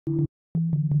This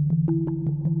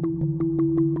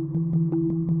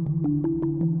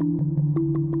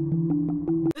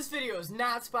video is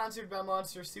not sponsored by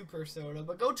Monster Super Soda,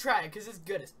 but go try it because it's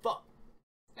good as fuck.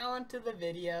 Now on to the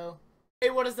video. Hey,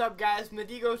 what is up, guys?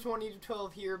 Medigo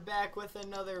 2012 here, back with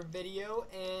another video,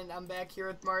 and I'm back here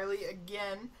with Marley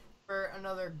again for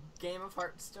another game of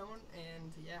Hearthstone,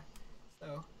 and yeah,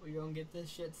 so we gonna get this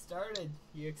shit started.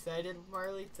 You excited,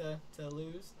 Marley, to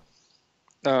lose?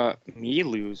 Me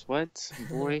lose? What,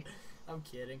 boy? I'm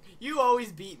kidding. You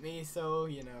always beat me, so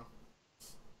you know.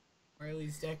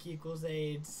 Marley's deck equals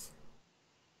AIDS.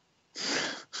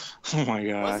 Oh my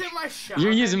gosh. Was it my shaman?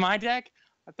 You're using my deck?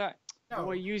 I thought. No.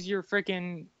 Boy, use your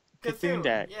freaking Cthulhu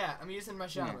deck. Yeah, I'm using my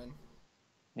shaman.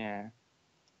 Yeah.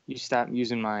 You stop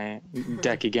using my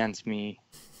deck against me.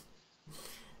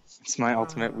 It's my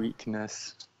ultimate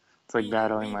weakness. It's like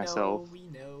battling myself. We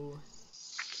know.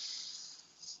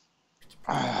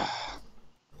 Alright,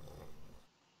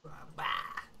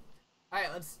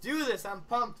 let's do this. I'm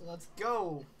pumped. Let's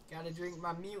go. Gotta drink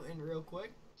my mutant real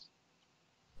quick.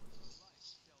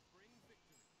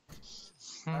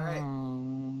 Alright.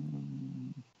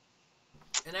 And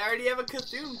I already have a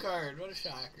Cthulhu card. What a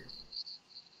shocker.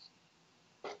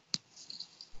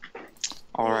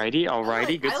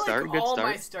 Alrighty. Good start. I like all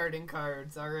my starting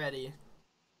cards already.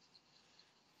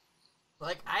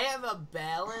 Like, I have a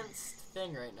balanced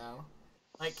thing right now.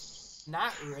 Like,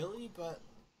 not really, but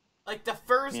like the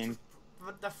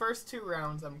first two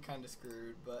rounds I'm kind of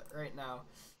screwed, but right now.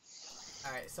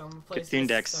 Alright, so I'm gonna place Cthulhu this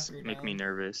decks sucker make down. me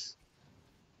nervous.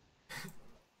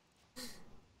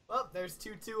 Well, there's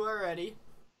 2-2 already.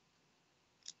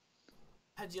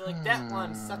 How'd you like that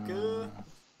one, sucker?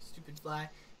 Stupid fly. It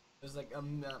was like a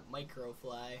micro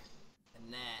fly. A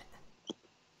gnat.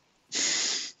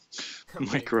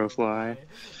 Micro fly.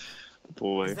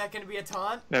 Boy. Is that gonna be a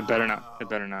taunt? That better not. It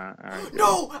better not. Alright.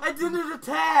 No! I didn't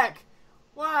attack!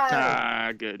 Why?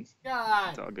 Ah, good. God.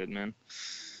 It's all good, man.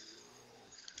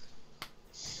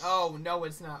 Oh, no,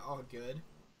 it's not all good.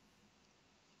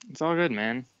 It's all good,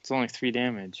 man. It's only 3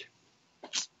 damage.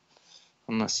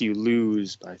 Unless you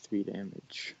lose by 3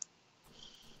 damage.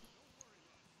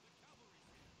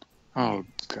 Oh,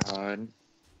 God.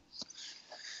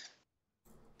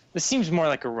 This seems more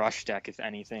like a rush deck, if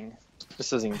anything. This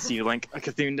doesn't even seem like a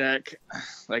Cthulhu deck.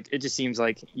 Like, it just seems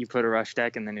like you put a rush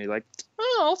deck and then you're like,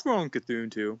 oh, I'll throw in Cthulhu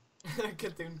too.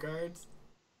 Cthulhu cards.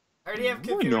 I already have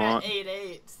Cthulhu at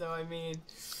 8/8, so I mean.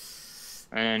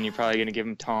 And you're probably gonna give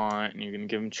him taunt, and you're gonna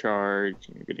give him charge,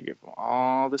 and you're gonna give him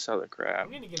all this other crap.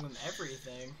 I'm gonna give him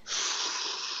everything.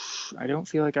 I don't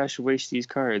feel like I should waste these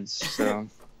cards, so.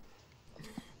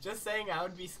 Just saying, I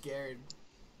would be scared.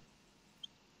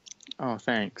 Oh,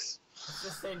 thanks. Let's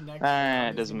just say next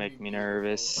That doesn't make me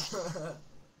nervous.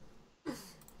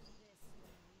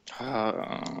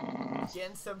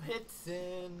 Getting some hits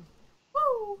in.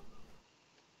 Woo!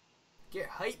 Get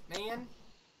hype, man.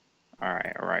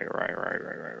 Alright.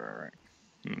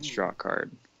 Let's draw a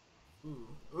card.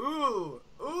 Ooh.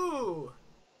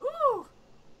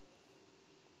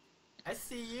 I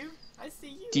see you.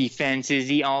 Defense is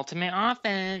the ultimate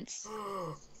offense.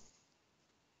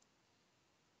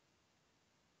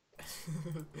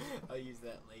 I'll use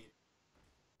that later.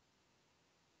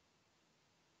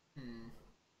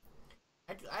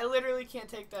 I literally can't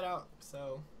take that out,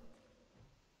 so.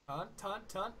 Taunt?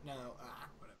 No.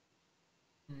 Whatever.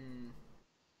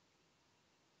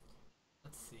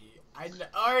 Let's see.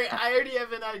 Alright, I already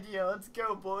have an idea. Let's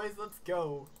go, boys. Let's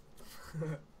go.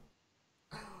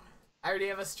 I already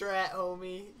have a strat,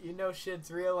 homie. You know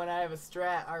shit's real when I have a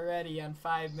strat already on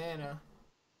 5 mana.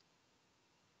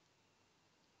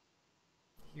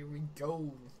 Here we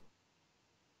go.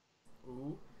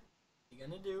 Ooh. What you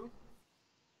gonna do?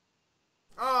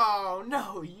 Oh,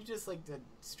 no. You just, like,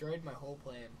 destroyed my whole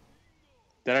plan.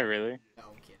 Did I really? No,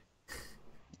 I'm kidding.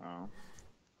 Oh.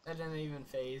 That didn't even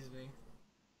faze me.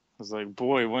 I was like,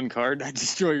 boy, 1 card, I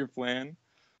destroy your plan.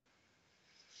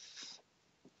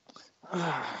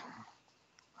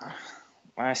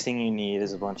 Last thing you need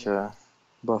is a bunch of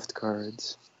buffed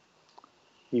cards.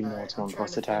 Even though it's 1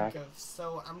 plus attack.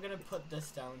 So I'm gonna put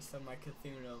this down so my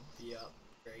Cthulhu will be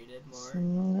upgraded more.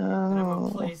 No. And I'm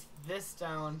gonna place this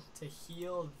down to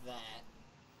heal that.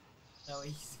 That way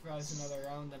he survives another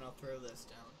round, then I'll throw this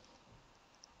down.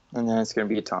 And then it's gonna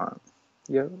be a taunt.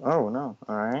 Yep. Oh no.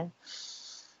 Alright.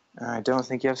 I don't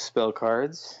think you have spell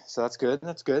cards, so that's good.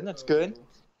 Good.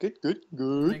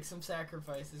 Make some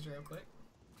sacrifices real quick.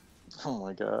 Oh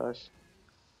my gosh.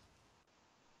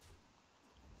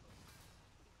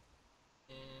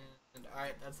 And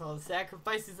alright, that's all the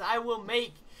sacrifices I will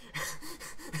make.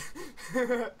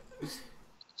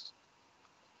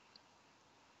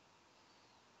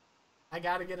 I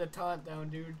gotta get a taunt down,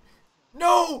 dude.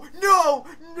 No! No!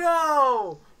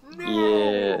 No!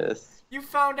 No! Yes. You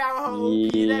found out how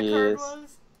OP that card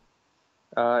was?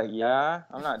 Yeah,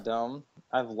 I'm not dumb.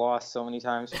 I've lost so many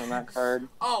times from that card.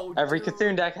 Oh, Every dude.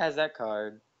 Cthulhu deck has that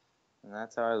card, and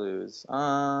that's how I lose.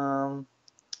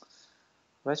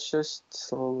 Let's just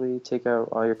slowly take out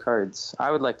all your cards.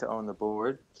 I would like to own the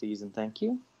board, please and thank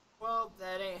you. Well,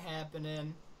 that ain't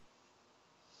happening.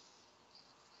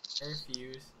 I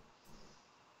refuse.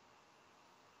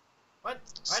 What?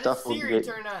 Why Stuff did will Siri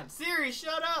turn on? Siri,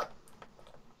 shut up!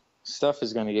 Stuff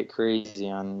is gonna get crazy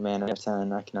on Mana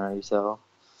 10, I can already tell.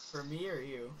 For me or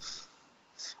you?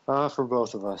 For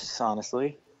both of us,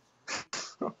 honestly.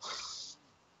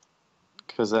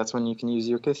 Because that's when you can use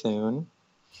your Cthulhu.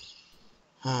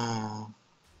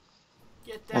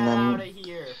 Get that And then out of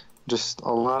here. just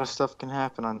a lot of stuff can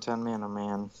happen on 10 mana,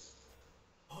 man.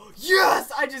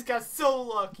 Yes! I just got so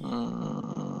lucky.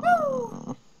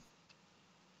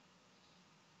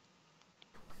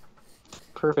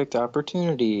 Perfect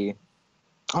opportunity.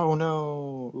 Oh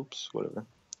no. Oops, whatever.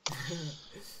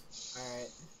 Alright.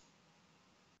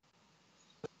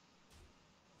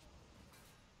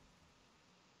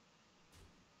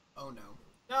 Oh no.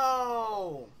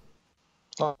 No!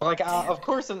 Like, of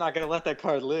course I'm not going to let that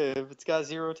card live. It's got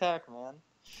 0 attack, man.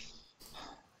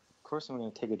 Of course I'm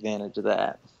going to take advantage of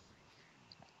that.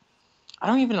 I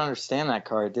don't even understand that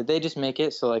card. Did they just make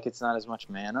it so, like, it's not as much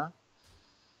mana?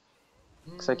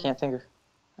 Because I can't think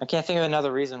of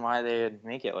another reason why they'd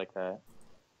make it like that.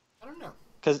 I don't know.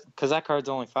 Because that card's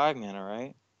only 5 mana,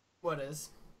 right? What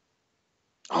is?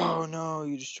 Oh no,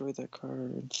 you destroyed that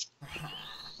card.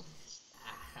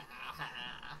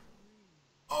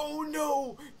 Oh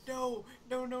no! No!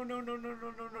 No, no, no, no, no,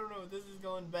 no, no, no, no. This is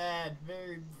going bad.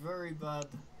 Very, very bad.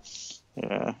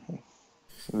 Yeah.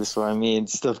 This is what I mean.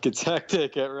 Stuff gets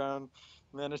hectic at round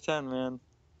mana 10, man.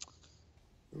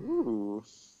 Ooh.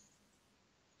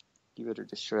 You better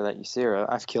destroy that Ysera.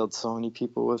 I've killed so many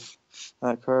people with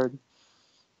that card.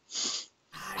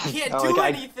 I can't do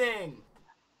anything!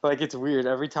 Like, it's weird.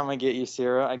 Every time I get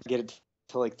Ysera, I get it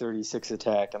to like 36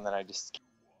 attack, and then I just...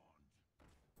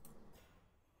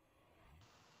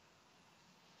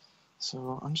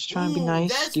 So, I'm just trying to be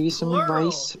nice, give you some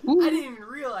advice. I didn't even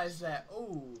realize that.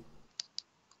 Oh.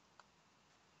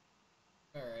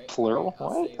 Alright. Plural?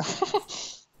 Right,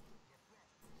 What?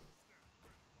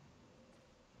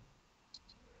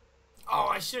 Oh,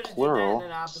 I should have did that in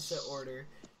an opposite order.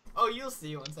 Oh, you'll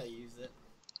see once I use it.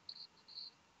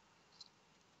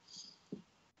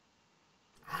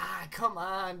 Ah, come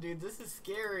on, dude. This is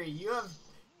scary. You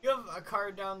have a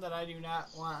card down that I do not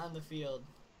want on the field.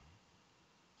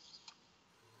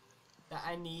 That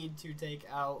I need to take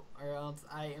out, or else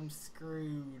I am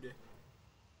screwed.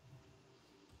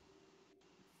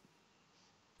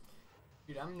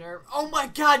 Dude, I'm nervous. Oh my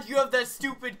god, you have that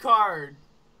stupid card!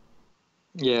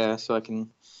 Yeah, so I can...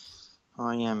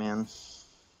 Oh yeah, man.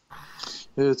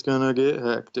 It's gonna get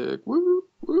hectic. Woo!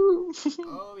 Woo!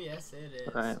 Oh, yes, it is.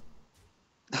 Alright.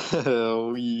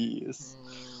 Hell yes.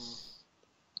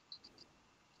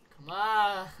 Come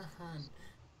on!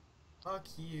 Fuck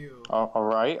you.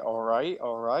 Alright.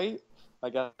 I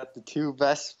got the 2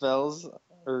 best spells,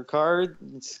 or cards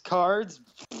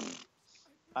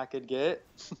I could get.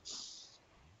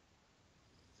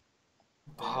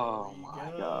 Oh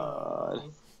my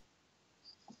god.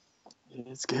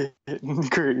 It's getting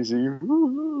crazy.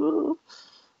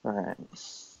 Alright.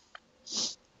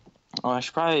 Oh, I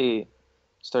should probably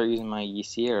start using my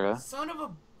Ysera. Son of a...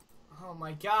 Oh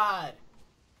my god.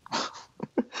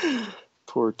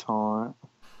 Poor taunt.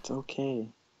 It's okay.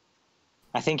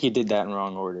 I think you did that in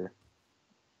wrong order.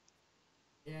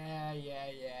 Yeah.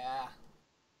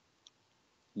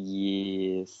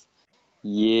 Yes.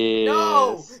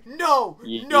 No! No!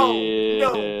 Yes.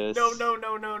 No!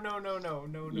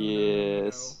 No!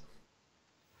 Yes.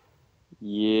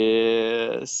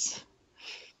 Yes.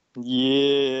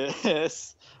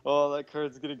 Yes. Oh, that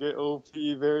card's gonna get OP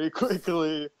very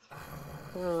quickly.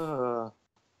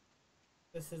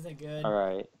 This isn't good.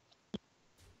 Alright.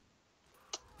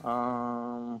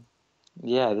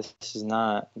 Yeah, this is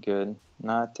not good.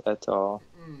 Not at all.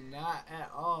 Not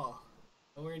at all.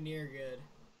 Nowhere near good.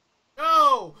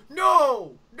 No!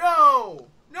 No! No!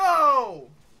 No!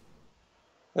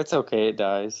 It's okay, it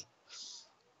dies.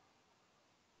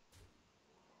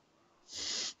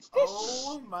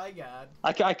 Oh my god.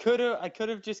 I could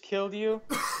have just killed you,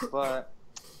 but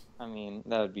I mean,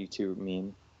 that would be too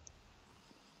mean.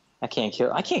 I can't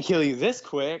kill you this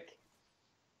quick.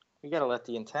 We gotta let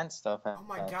the intense stuff happen. Oh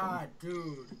my god,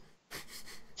 dude.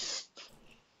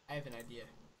 I have an idea.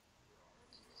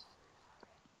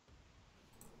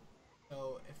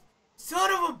 Son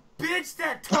of a bitch,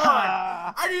 that taunt!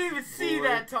 I didn't even see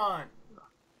that taunt.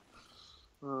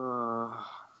 Oh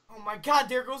my god,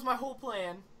 there goes my whole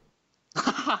plan.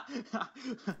 I'll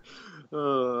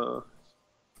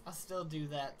still do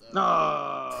that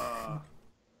though.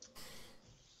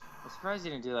 I'm surprised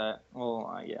you didn't do that.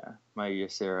 Well, yeah, my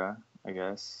Ysera, I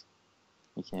guess.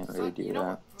 You can't really do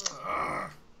that.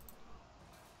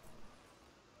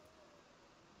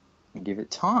 Give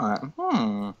it time.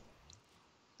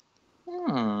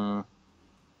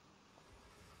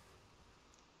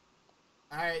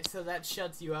 Alright, so that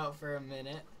shuts you out for a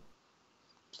minute.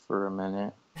 For a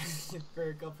minute. For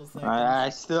a couple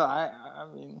seconds. I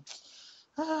mean,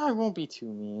 I won't be too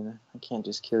mean. I can't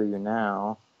just kill you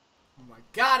now. Oh my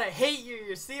god, I hate you,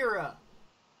 Ysera.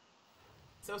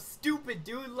 So stupid,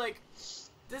 dude. Like,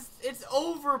 this, it's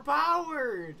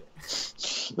overpowered.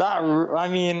 I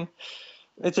mean,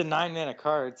 it's a 9-mana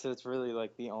card, so it's really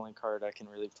like the only card I can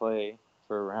really play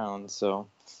for a round, so.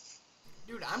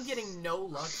 Dude, I'm getting no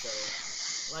luck though.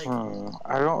 Like,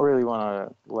 I don't really want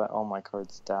to let all my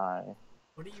cards die.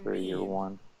 What do you for mean? year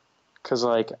 1. Cause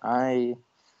like I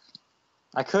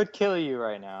could kill you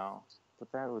right now, but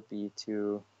that would be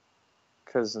too.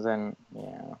 Cause then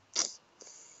yeah.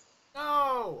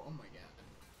 No! Oh my god.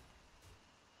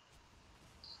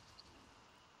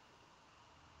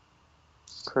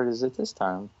 Kurt, is it this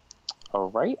time?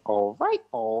 Alright. Yeah,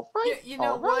 you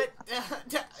know what?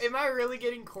 Am I really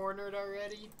getting cornered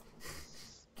already?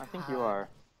 I think you are.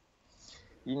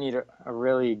 You need a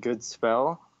really good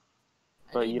spell,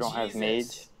 but you don't have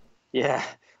mage. Yeah,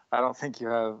 I don't think you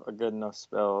have a good enough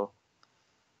spell.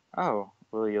 Oh,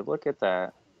 will you look at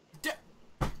that?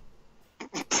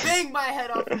 Bang my head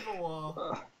off of the wall.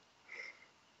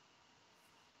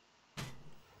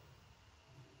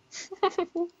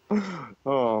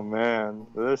 Oh man,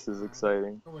 this is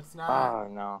exciting. No, it's not. Oh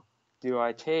no. Do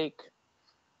I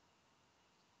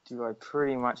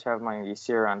pretty much have my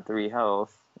Ysera on 3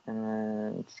 health? And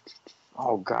then,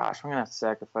 oh gosh, I'm gonna have to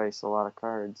sacrifice a lot of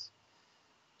cards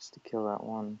just to kill that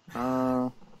one.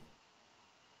 God,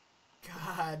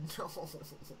 no.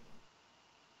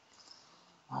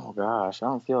 Oh gosh, I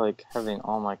don't feel like having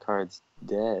all my cards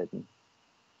dead.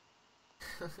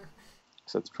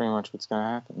 So that's pretty much what's gonna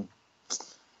happen.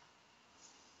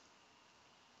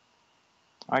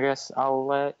 I guess I'll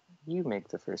let you make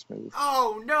the first move.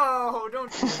 Oh no!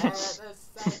 Don't do that.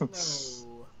 That's no.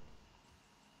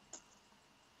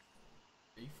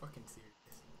 Are you fucking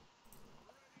serious?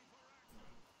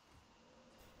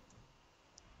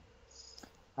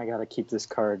 I gotta keep this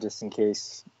card just in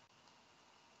case.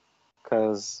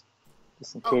 Just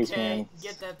in case, man.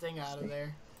 Get that thing out of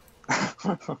there.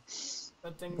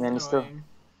 That thing's man, annoying.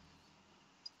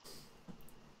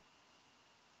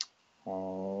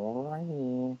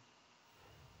 Alrighty.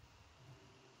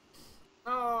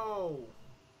 No!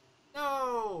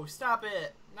 No! Stop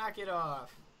it! Knock it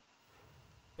off.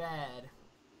 Bad.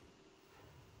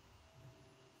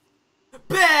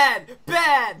 Bad!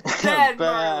 Bad!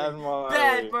 Bad Marley!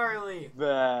 Bad Marley!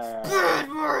 Bad. Bad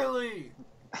Marley!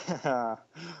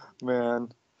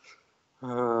 Man.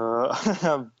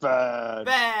 Bad. Bad!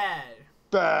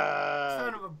 Bad.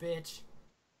 Son of a bitch.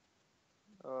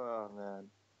 Oh, man.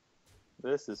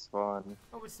 This is fun.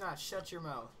 Oh, it's not. Shut your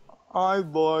mouth. I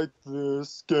like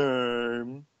this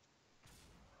game.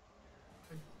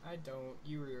 I don't.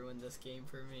 You ruined this game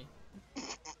for me.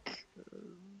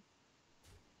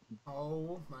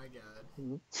 Oh my god.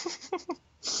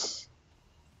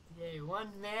 Yay,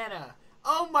 1 mana.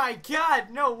 Oh my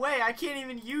god, no way, I can't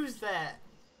even use that.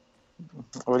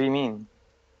 What do you mean?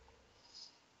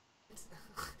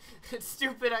 It's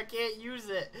stupid, I can't use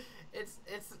it. It's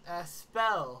a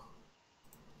spell.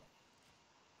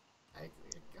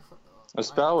 A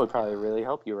spell would probably really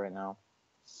help you right now.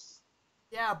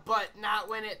 Yeah, but not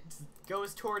when it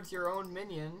goes towards your own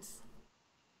minions.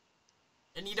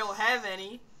 And you don't have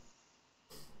any.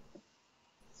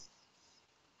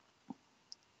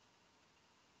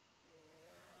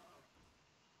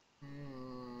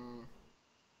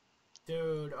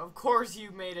 Dude, of course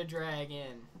you made a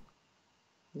dragon.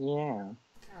 Yeah.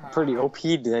 Pretty OP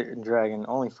dragon.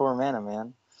 Only 4 mana,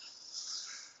 man.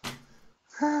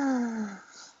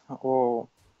 Well,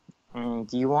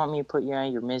 do you want me to put you out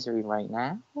of your misery right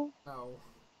now? No.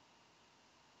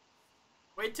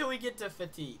 Wait till we get to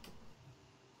fatigue.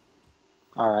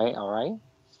 Alright.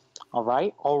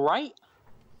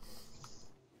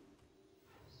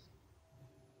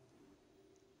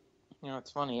 You know,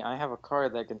 it's funny. I have a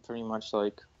card that can pretty much,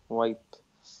 like, wipe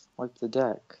the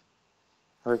deck.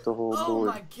 Wipe the whole board. Oh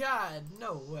my god,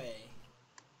 no way.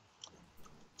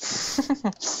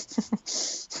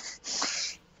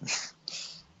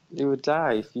 It would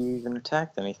die if you even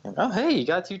attacked anything. Oh, hey, you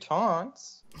got 2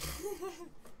 taunts.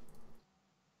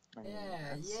 I mean,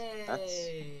 Yeah, that's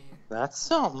yay. that's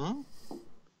something.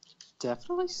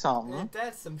 Definitely something.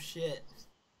 That's some shit.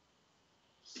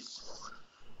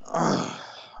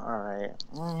 Alright.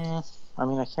 I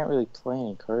mean, I can't really play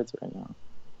any cards right now.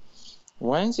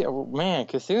 Wednesday? Oh, man,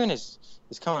 Cthulhu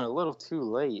is coming a little too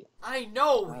late. I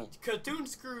know! Cthulhu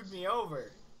screwed me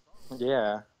over.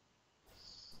 Yeah.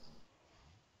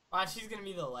 Watch, she's gonna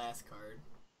be the last card.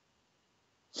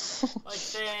 Like,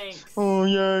 thanks. Oh,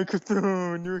 yeah,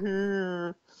 Cthulhu, you're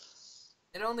here.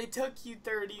 It only took you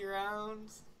 30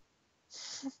 rounds.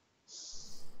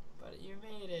 But you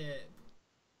made it.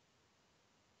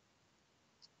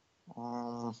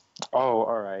 Oh,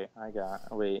 alright,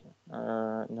 wait,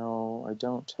 no, I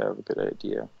don't have a good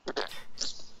idea.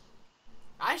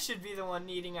 I should be the one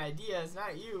needing ideas,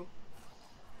 not you.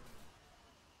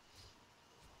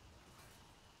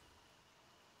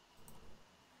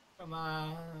 Come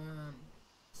on.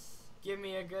 Give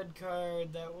me a good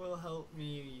card that will help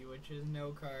me, which is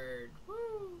no card.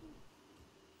 Woo!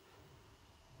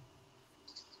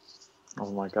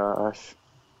 Oh my gosh.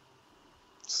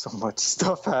 So much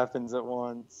stuff happens at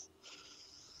once.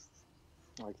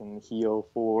 I can heal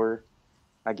 4.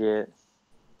 I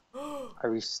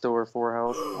restore 4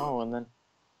 health. Oh, and then...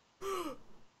 What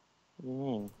do you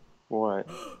mean? What?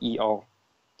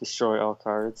 Destroy all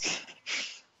cards.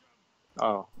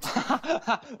 Oh.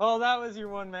 Oh, that was your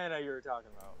 1 mana you were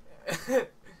talking about.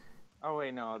 Oh,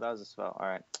 wait, no, that was a spell.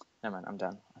 Alright. Never mind, I'm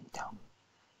done. I'm dumb.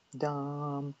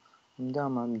 I'm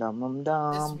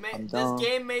dumb. This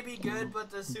game may be good, but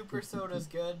the Super Soda's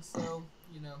good, so,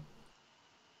 you know.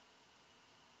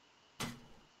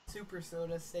 Super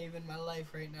Soda's saving my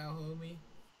life right now, homie.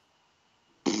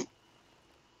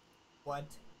 What?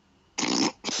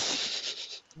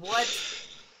 What?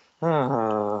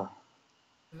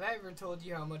 Have I ever told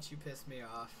you how much you piss me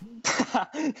off?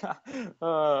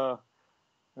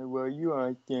 Well, you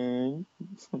are then.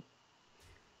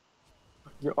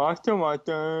 You're awesome,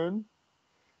 Arthur.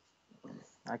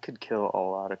 I could kill a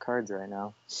lot of cards right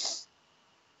now.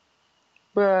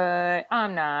 But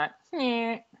I'm not.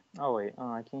 Oh, wait.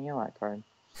 Oh, I can't heal that card.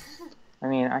 I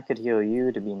mean, I could heal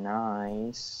you to be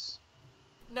nice.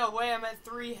 No way, I'm at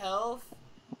 3 health.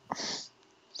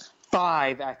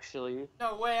 5, actually.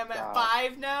 No way, I'm at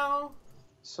 5 now.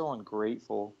 So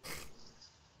ungrateful.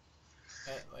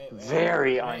 Wait,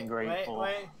 Very ungrateful.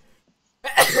 Wait.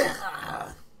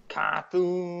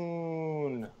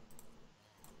 Cthulhu.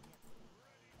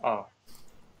 Oh.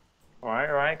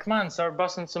 Alright. Come on, start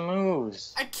busting some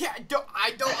moves. I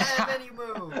don't have any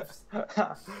moves.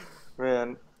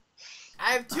 Man.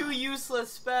 I have 2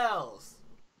 useless spells.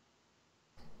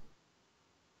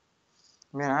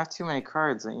 Man, I have too many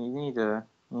cards. You need to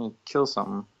kill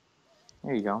something.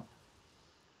 There you go.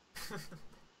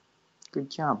 Good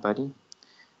job, buddy.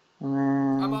 And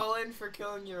then... I'm all in for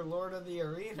killing your Lord of the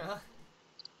Arena.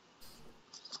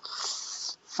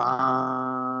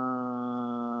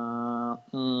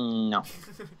 No.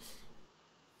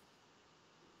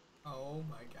 Oh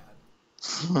my god.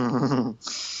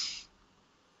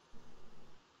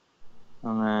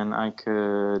 And then I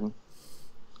could...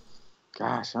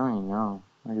 Gosh, I don't even know.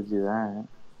 I could do that.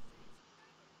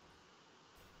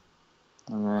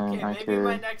 And then okay, maybe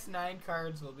my next 9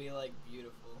 cards will be, like,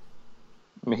 beautiful.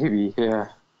 Maybe,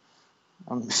 yeah.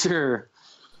 I'm sure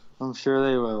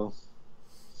they will.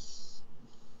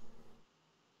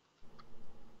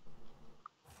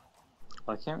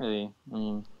 I can't really, I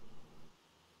mean...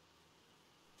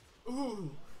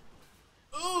 Ooh!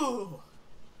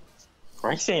 Why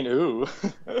are you saying ooh?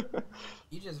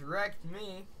 You just wrecked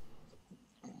me.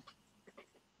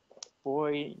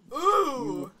 Boy,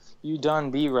 Ooh! You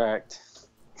done be wrecked.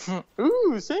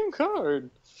 Ooh, same card.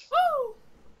 Woo!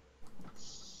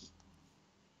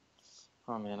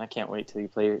 Oh man, I can't wait till you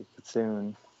play it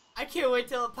soon. I can't wait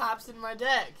till it pops in my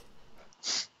deck.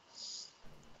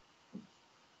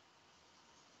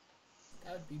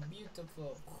 That would be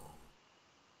beautiful.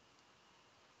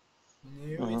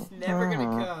 No, it's never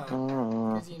gonna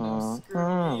come. Because, you know,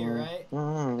 screw me, right?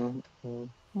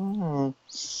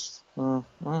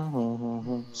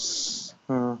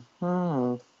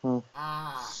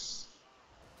 Ah.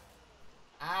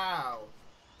 Ow.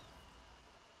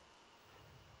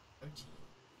 Oh, gee.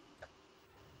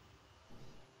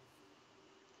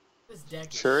 This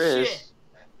deck Sure is is.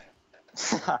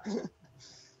 shit.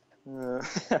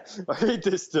 I hate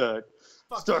this deck.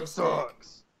 Fuck Stuck this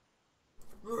sucks.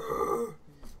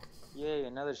 Yay,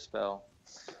 another spell.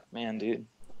 Man, dude.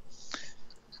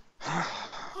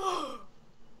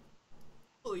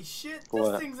 Holy shit,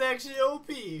 What? this thing's actually OP.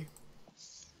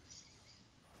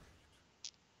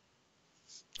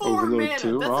 4 Overload mana.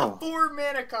 2? That's Oh. a 4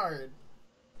 mana card.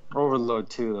 Overload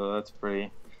 2 though. That's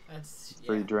pretty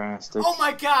drastic. Oh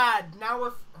my god! Now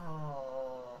if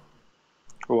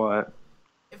What?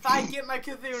 if I get my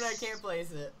Cthulhu, I can't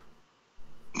place it.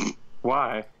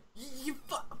 Why?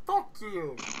 Fuck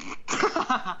you.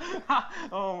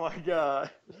 Oh my god.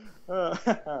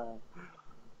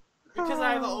 Because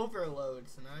I have overload,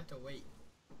 so now I have to wait.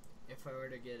 If I were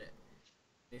to get it.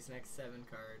 These next 7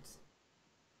 cards.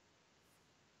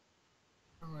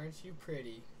 Oh, aren't you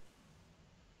pretty?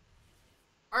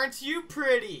 Aren't you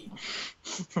pretty?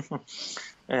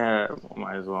 Yeah, well,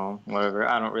 might as well. Whatever.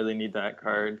 I don't really need that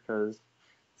card because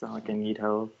it's not like I need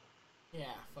health.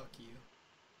 Yeah, fuck you.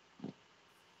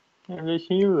 I just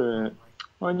heal it.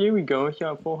 Oh, there we go.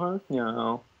 Shot full health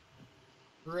now.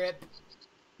 Rip.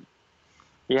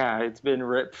 Yeah, it's been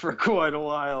ripped for quite a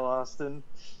while, Austin.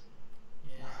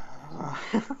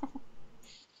 Yeah.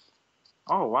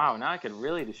 Oh, wow. Now I could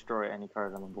really destroy any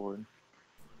card on the board.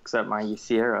 Except my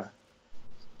Sierra.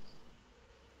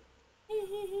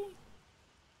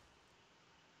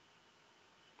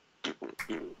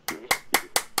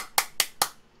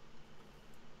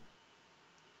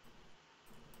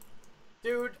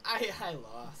 Dude, I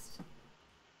lost.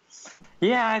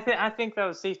 Yeah, I think that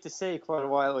was safe to say quite a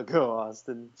while ago,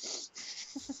 Austin.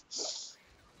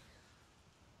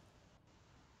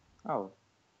 Oh.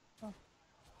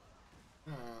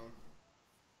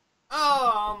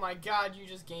 Oh my god, you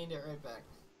just gained it right back.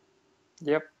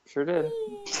 Yep, sure did.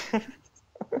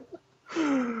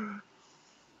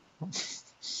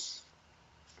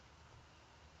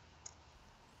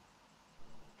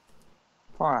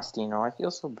 Faustino, I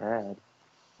feel so bad.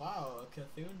 Wow, a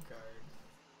Cthulhu card.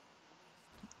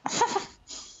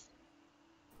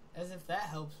 As if that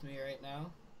helps me right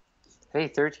now. Hey,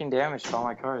 13 damage to all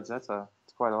my cards. That's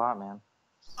quite a lot, man.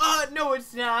 No,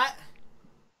 it's not.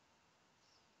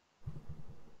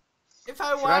 If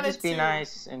I Should wanted I just be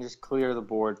nice and just clear the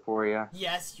board for you?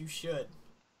 Yes, you should.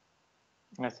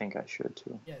 I think I should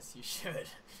too. Yes, you should.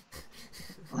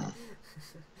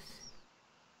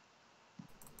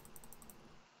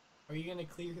 Are you gonna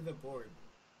clear the board?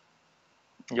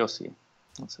 You'll see.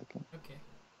 1 second. Okay.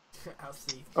 I'll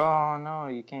see. Oh no,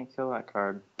 you can't kill that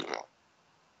card.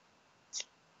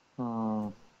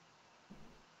 I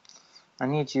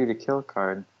need you to kill a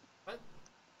card. What?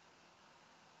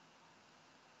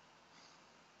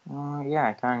 Yeah,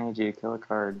 I kind of need you to kill a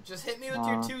card. Just hit me with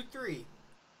your 2/3.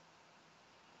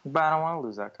 But I don't want to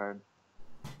lose that card.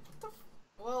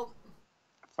 Well,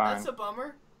 fine. That's a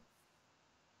bummer.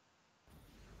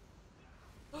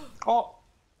 Oh!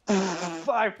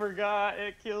 I forgot.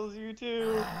 It kills you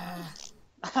too.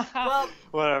 Well,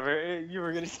 whatever. You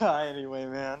were gonna die anyway,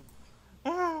 man.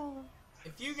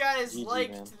 If you guys GG,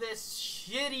 liked man. this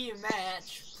shitty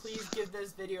match, please give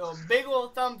this video a big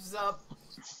old thumbs up.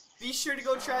 Be sure to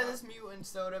go try this Mutant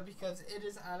soda because it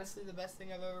is honestly the best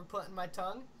thing I've ever put in my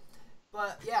tongue.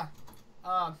 But yeah,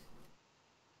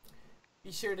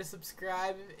 be sure to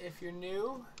subscribe if you're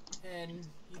new and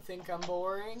you think I'm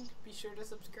boring. Be sure to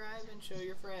subscribe and show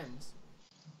your friends.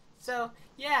 So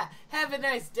yeah, have a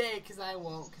nice day because I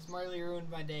won't because Marley ruined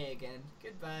my day again.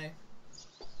 Goodbye.